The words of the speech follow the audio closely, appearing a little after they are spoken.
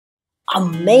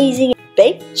amazing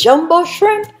baked jumbo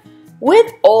shrimp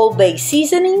with Old Bay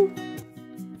seasoning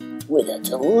with a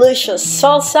delicious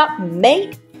salsa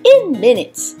made in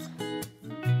minutes.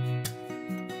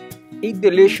 Eat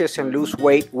delicious and lose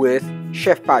weight with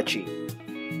Chef Pachi.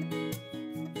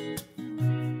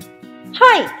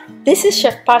 Hi, this is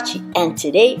Chef Pachi, and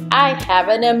today I have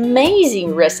an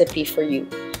amazing recipe for you.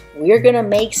 We're gonna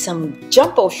make some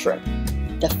jumbo shrimp.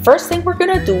 The first thing we're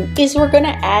gonna do is we're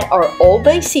gonna add our Old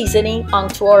Bay seasoning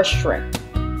onto our shrimp.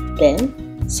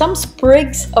 Then some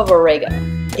sprigs of oregano.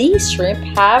 These shrimp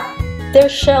have their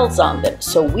shells on them,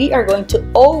 so we are going to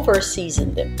over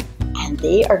season them. And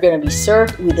they are gonna be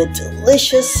served with a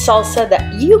delicious salsa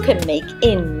that you can make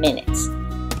in minutes.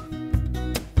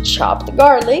 Chopped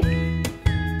garlic.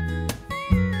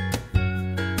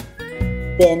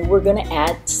 Then we're gonna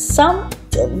add some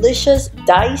delicious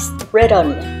diced red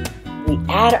onion. We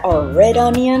add our red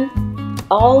onion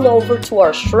all over to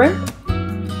our shrimp.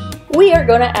 We are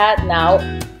gonna add now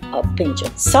a pinch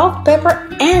of salt, pepper,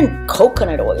 and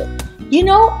coconut oil. You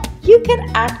know, you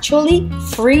can actually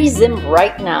freeze them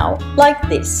right now like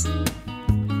this,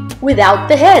 without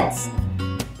the heads,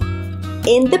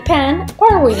 in the pan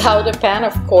or without a pan,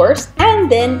 of course,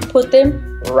 and then put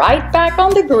them right back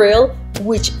on the grill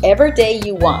whichever day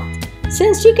you want.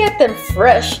 Since you get them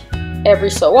fresh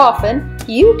every so often,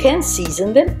 you can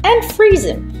season them and freeze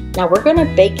them. Now we're gonna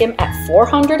bake them at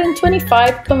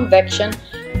 425 convection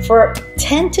for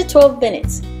 10 to 12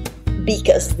 minutes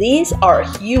because these are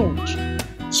huge.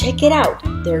 Check it out,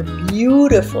 they're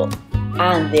beautiful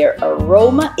and their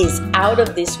aroma is out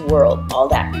of this world. All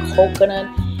that coconut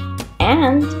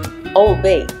and Old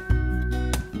Bay.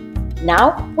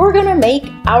 Now we're gonna make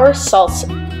our salsa.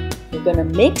 We're gonna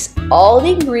mix all the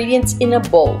ingredients in a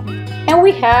bowl. And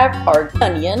we have our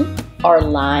onion, our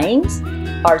limes,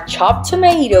 our chopped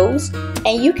tomatoes,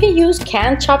 and you can use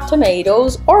canned chopped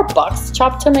tomatoes or boxed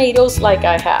chopped tomatoes like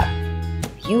I have.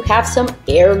 If you have some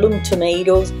heirloom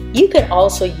tomatoes, you can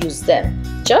also use them.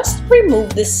 Just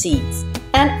remove the seeds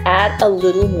and add a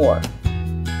little more.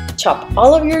 Chop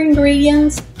all of your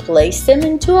ingredients, place them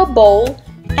into a bowl,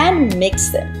 and mix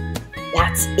them.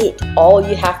 That's it, all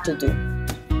you have to do.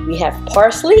 We have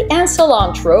parsley and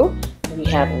cilantro. We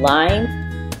have lime,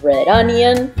 red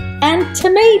onion, and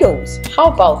tomatoes. How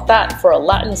about that for a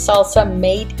Latin salsa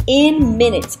made in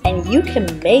minutes? And you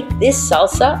can make this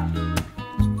salsa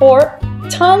for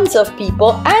tons of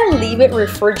people and leave it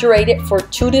refrigerated for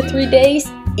 2 to 3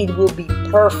 days. It will be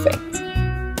perfect.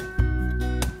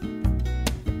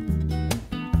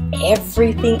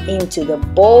 Everything into the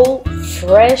bowl,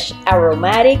 fresh,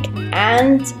 aromatic,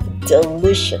 and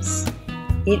delicious.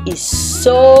 It is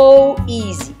so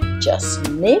easy. Just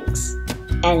mix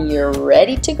and you're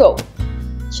ready to go.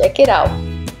 Check it out.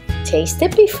 Taste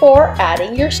it before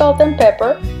adding your salt and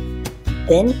pepper.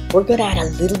 Then we're gonna add a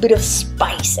little bit of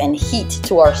spice and heat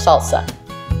to our salsa.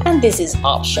 And this is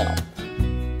optional.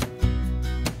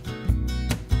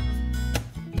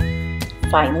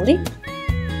 Finally,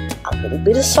 a little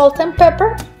bit of salt and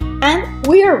pepper and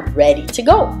we are ready to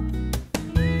go.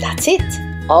 That's it.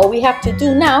 All we have to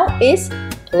do now is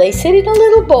place it in a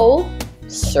little bowl,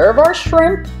 serve our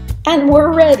shrimp, and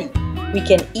we're ready. We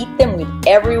can eat them with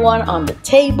everyone on the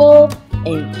table,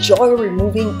 enjoy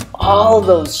removing all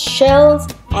those shells,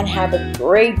 and have a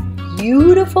great,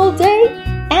 beautiful day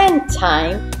and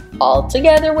time all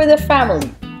together with the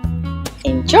family.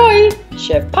 Enjoy,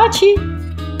 Chef Pachi!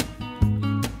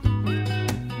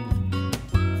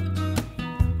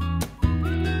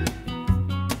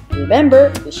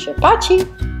 Remember, with Chef Pachi,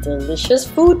 delicious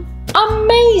food,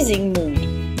 amazing mood.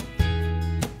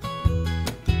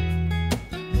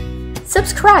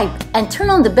 Subscribe and turn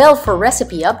on the bell for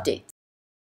recipe updates.